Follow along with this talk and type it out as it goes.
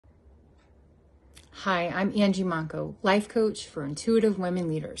Hi, I'm Angie Manco, life coach for intuitive women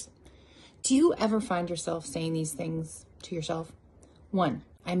leaders. Do you ever find yourself saying these things to yourself? 1,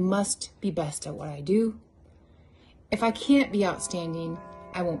 I must be best at what I do. If I can't be outstanding,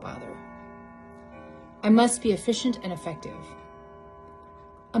 I won't bother. I must be efficient and effective.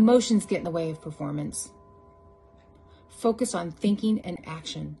 Emotions get in the way of performance. Focus on thinking and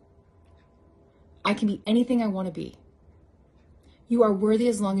action. I can be anything I want to be. You are worthy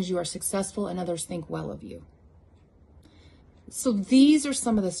as long as you are successful and others think well of you. So these are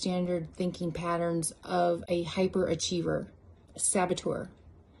some of the standard thinking patterns of a hyperachiever, a saboteur.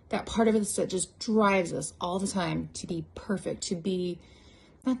 That part of us that just drives us all the time to be perfect, to be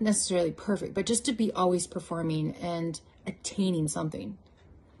not necessarily perfect, but just to be always performing and attaining something.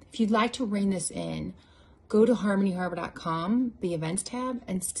 If you'd like to rein this in, go to harmonyharbor.com, the events tab,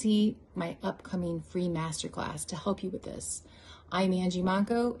 and see my upcoming free masterclass to help you with this. I'm Angie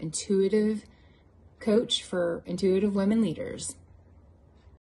Manco, intuitive coach for intuitive women leaders.